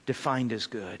anything defined as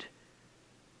good.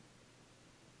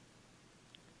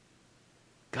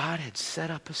 God had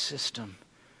set up a system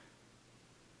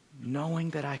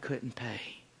knowing that I couldn't pay.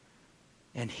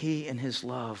 And He in His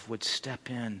love would step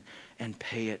in and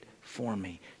pay it for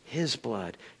me. His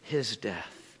blood, His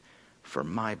death for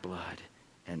my blood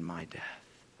and my death.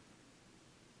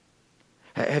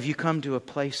 Have you come to a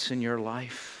place in your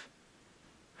life?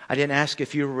 I didn't ask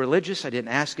if you were religious. I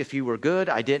didn't ask if you were good.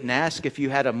 I didn't ask if you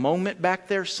had a moment back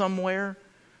there somewhere.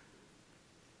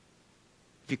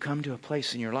 If you come to a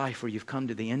place in your life where you've come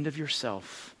to the end of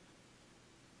yourself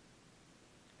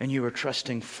and you are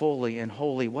trusting fully and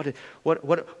wholly, what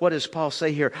does Paul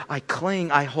say here? I cling,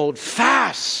 I hold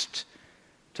fast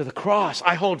to the cross.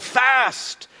 I hold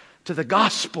fast to the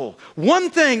gospel. One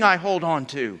thing I hold on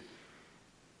to.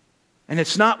 And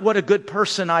it's not what a good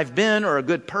person I've been or a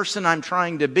good person I'm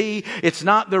trying to be. It's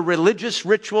not the religious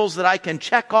rituals that I can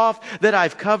check off that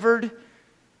I've covered.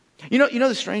 You know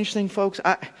the strange thing, folks?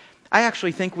 I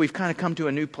actually think we've kind of come to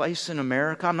a new place in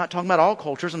America. I'm not talking about all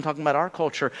cultures. I'm talking about our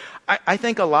culture. I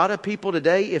think a lot of people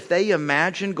today, if they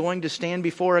imagine going to stand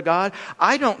before a God,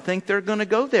 I don't think they're going to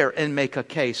go there and make a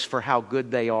case for how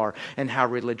good they are and how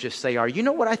religious they are. You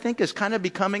know what I think is kind of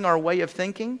becoming our way of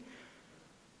thinking?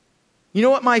 You know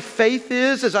what my faith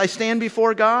is as I stand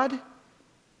before God?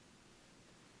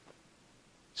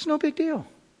 It's no big deal.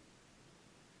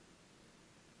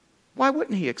 Why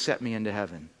wouldn't He accept me into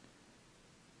heaven?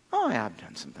 Oh, yeah, I've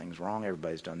done some things wrong.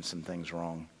 Everybody's done some things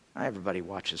wrong. Everybody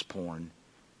watches porn.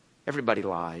 Everybody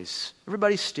lies.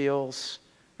 Everybody steals.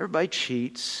 Everybody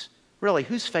cheats. Really,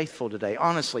 who's faithful today?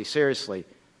 Honestly, seriously.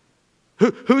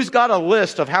 Who's got a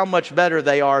list of how much better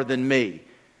they are than me?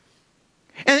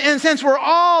 And since we're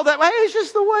all that way, it's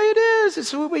just the way it is.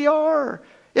 It's who we are.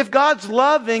 If God's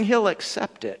loving, He'll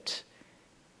accept it.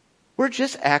 We're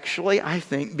just actually, I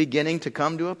think, beginning to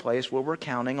come to a place where we're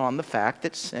counting on the fact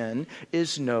that sin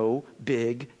is no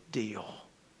big deal.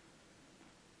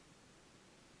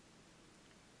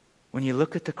 When you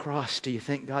look at the cross, do you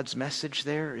think God's message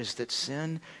there is that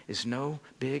sin is no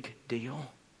big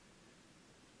deal?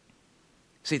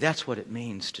 See, that's what it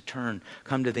means to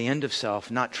come to the end of self,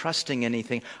 not trusting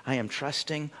anything. I am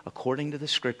trusting, according to the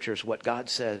Scriptures, what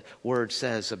God's Word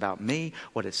says about me,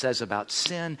 what it says about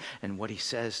sin, and what He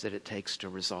says that it takes to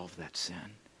resolve that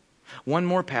sin. One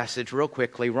more passage real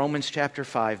quickly, Romans chapter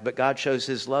 5. But God shows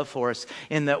His love for us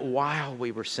in that while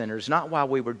we were sinners, not while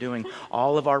we were doing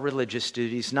all of our religious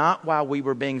duties, not while we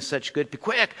were being such good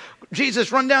people. Quick,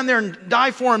 Jesus, run down there and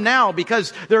die for them now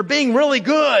because they're being really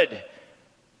good.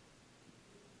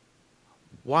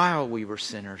 While we were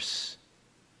sinners,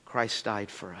 Christ died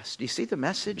for us. Do you see the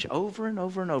message over and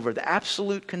over and over? The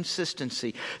absolute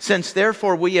consistency. Since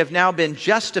therefore we have now been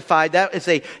justified, that is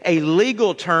a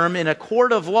legal term in a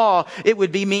court of law. It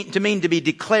would mean to be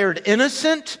declared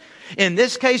innocent. In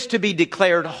this case, to be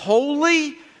declared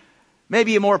holy.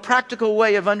 Maybe a more practical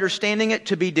way of understanding it,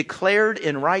 to be declared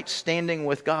in right standing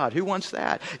with God. Who wants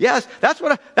that? Yes, that's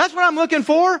what I'm looking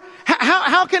for.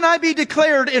 How can I be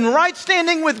declared in right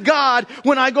standing with God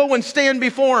when I go and stand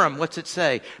before Him? What's it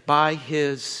say? By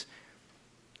His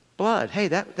blood. Hey,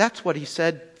 that's what He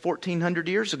said 1,400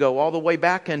 years ago, all the way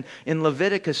back in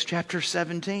Leviticus chapter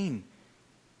 17.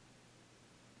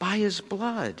 By His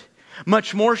blood.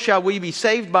 Much more shall we be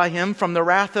saved by Him from the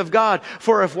wrath of God.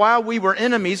 For if while we were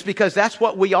enemies, because that's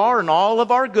what we are in all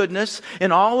of our goodness,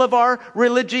 in all of our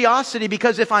religiosity,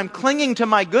 because if I'm clinging to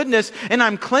my goodness and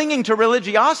I'm clinging to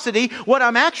religiosity, what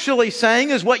I'm actually saying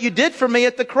is what you did for me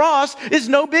at the cross is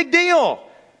no big deal.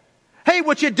 Hey,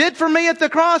 what you did for me at the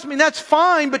cross, that's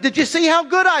fine, but did you see how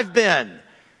good I've been?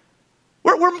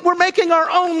 We're making our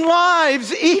own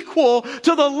lives equal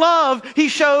to the love He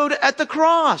showed at the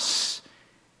cross.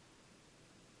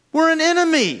 We're an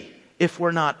enemy if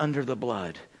we're not under the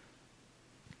blood.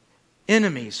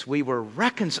 Enemies, we were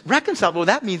reconciled. Well,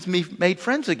 that means we made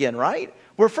friends again, right?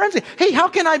 We're friends. Hey, how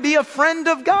can I be a friend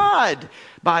of God?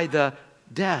 By the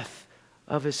death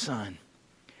of His Son.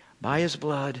 By His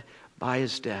blood, by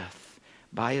His death.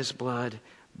 By His blood,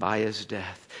 by His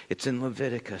death. It's in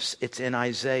Leviticus. It's in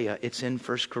Isaiah. It's in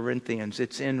 1 Corinthians.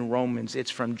 It's in Romans.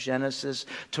 It's from Genesis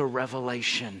to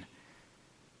Revelation.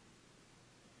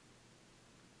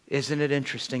 Isn't it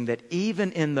interesting that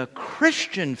even in the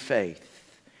Christian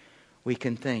faith, we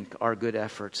can think our good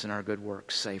efforts and our good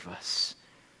works save us?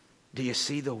 Do you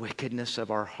see the wickedness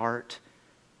of our heart?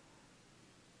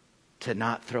 to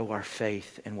not throw our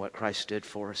faith in what Christ did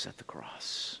for us at the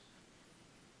cross?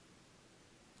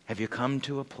 Have you come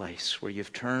to a place where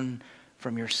you've turned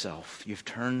from yourself, you've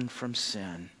turned from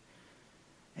sin,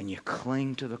 and you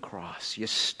cling to the cross? You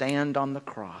stand on the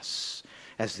cross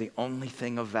as the only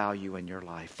thing of value in your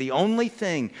life, the only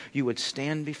thing you would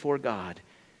stand before God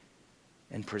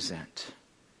and present.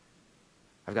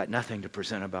 I've got nothing to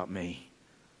present about me,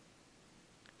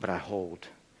 but I hold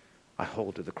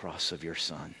to the cross of your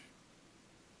Son.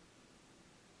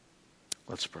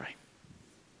 Let's pray.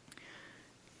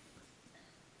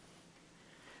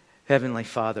 Heavenly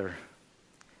Father,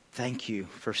 thank you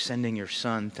for sending your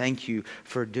Son. Thank you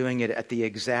for doing it at the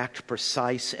exact,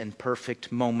 precise, and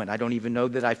perfect moment. I don't even know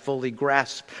that I fully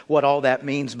grasp what all that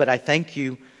means, but I thank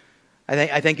you.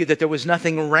 I thank you that there was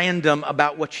nothing random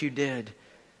about what you did.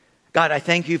 God, I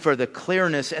thank you for the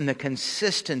clearness and the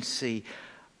consistency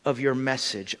of your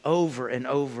message over and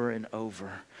over and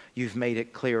over. You've made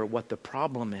it clear what the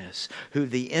problem is, who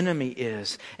the enemy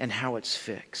is, and how it's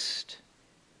fixed.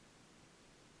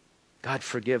 God,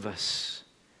 forgive us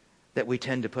that we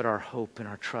tend to put our hope and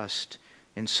our trust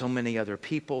in so many other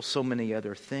people, so many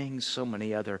other things, so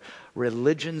many other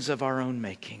religions of our own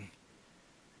making.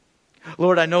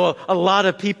 Lord, I know a lot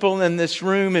of people in this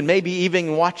room and maybe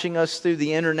even watching us through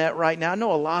the internet right now. I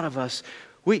know a lot of us,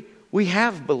 we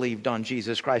have believed on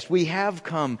Jesus Christ. We have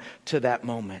come to that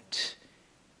moment.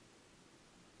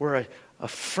 We're a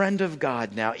friend of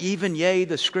God now. Even, yea,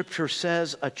 the Scripture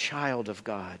says, a child of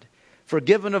God.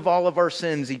 Forgiven of all of our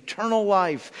sins, eternal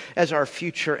life as our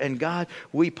future. And God,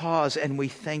 we pause and we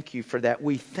thank you for that.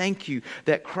 We thank you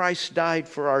that Christ died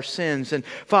for our sins. And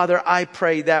Father, I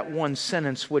pray that one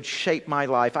sentence would shape my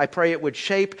life. I pray it would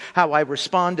shape how I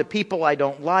respond to people I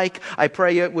don't like. I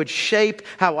pray it would shape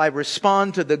how I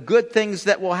respond to the good things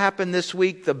that will happen this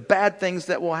week, the bad things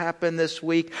that will happen this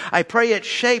week. I pray it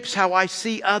shapes how I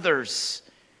see others.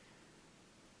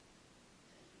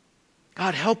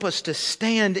 God, help us to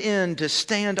stand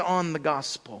on the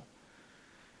gospel.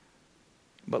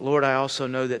 But Lord, I also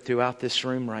know that throughout this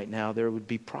room right now, there would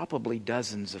be probably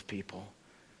dozens of people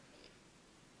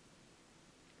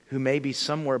who maybe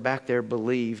somewhere back there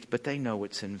believed, but they know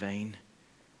it's in vain.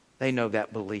 They know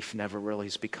that belief never really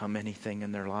has become anything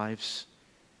in their lives.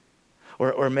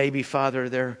 Or maybe, Father,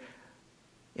 they're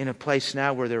in a place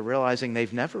now where they're realizing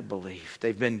they've never believed.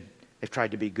 They've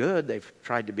tried to be good, they've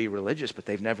tried to be religious, but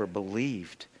they've never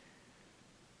believed.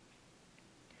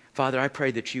 Father, I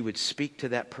pray that you would speak to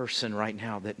that person right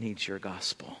now that needs your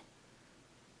gospel.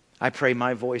 I pray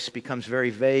my voice becomes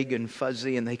very vague and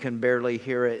fuzzy and they can barely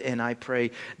hear it. And I pray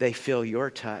they feel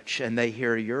your touch and they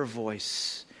hear your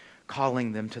voice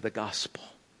calling them to the gospel.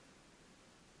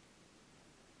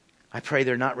 I pray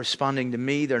they're not responding to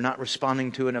me. They're not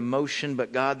responding to an emotion.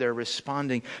 But God, they're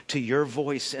responding to your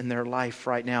voice in their life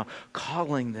right now.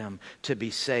 Calling them to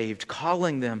be saved.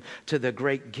 Calling them to the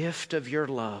great gift of your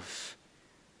love.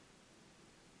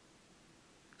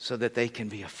 So that they can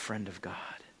be a friend of God.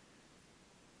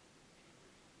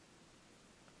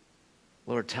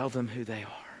 Lord, tell them who they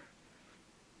are.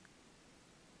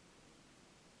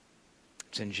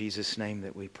 It's in Jesus' name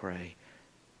that we pray.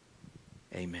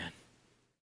 Amen.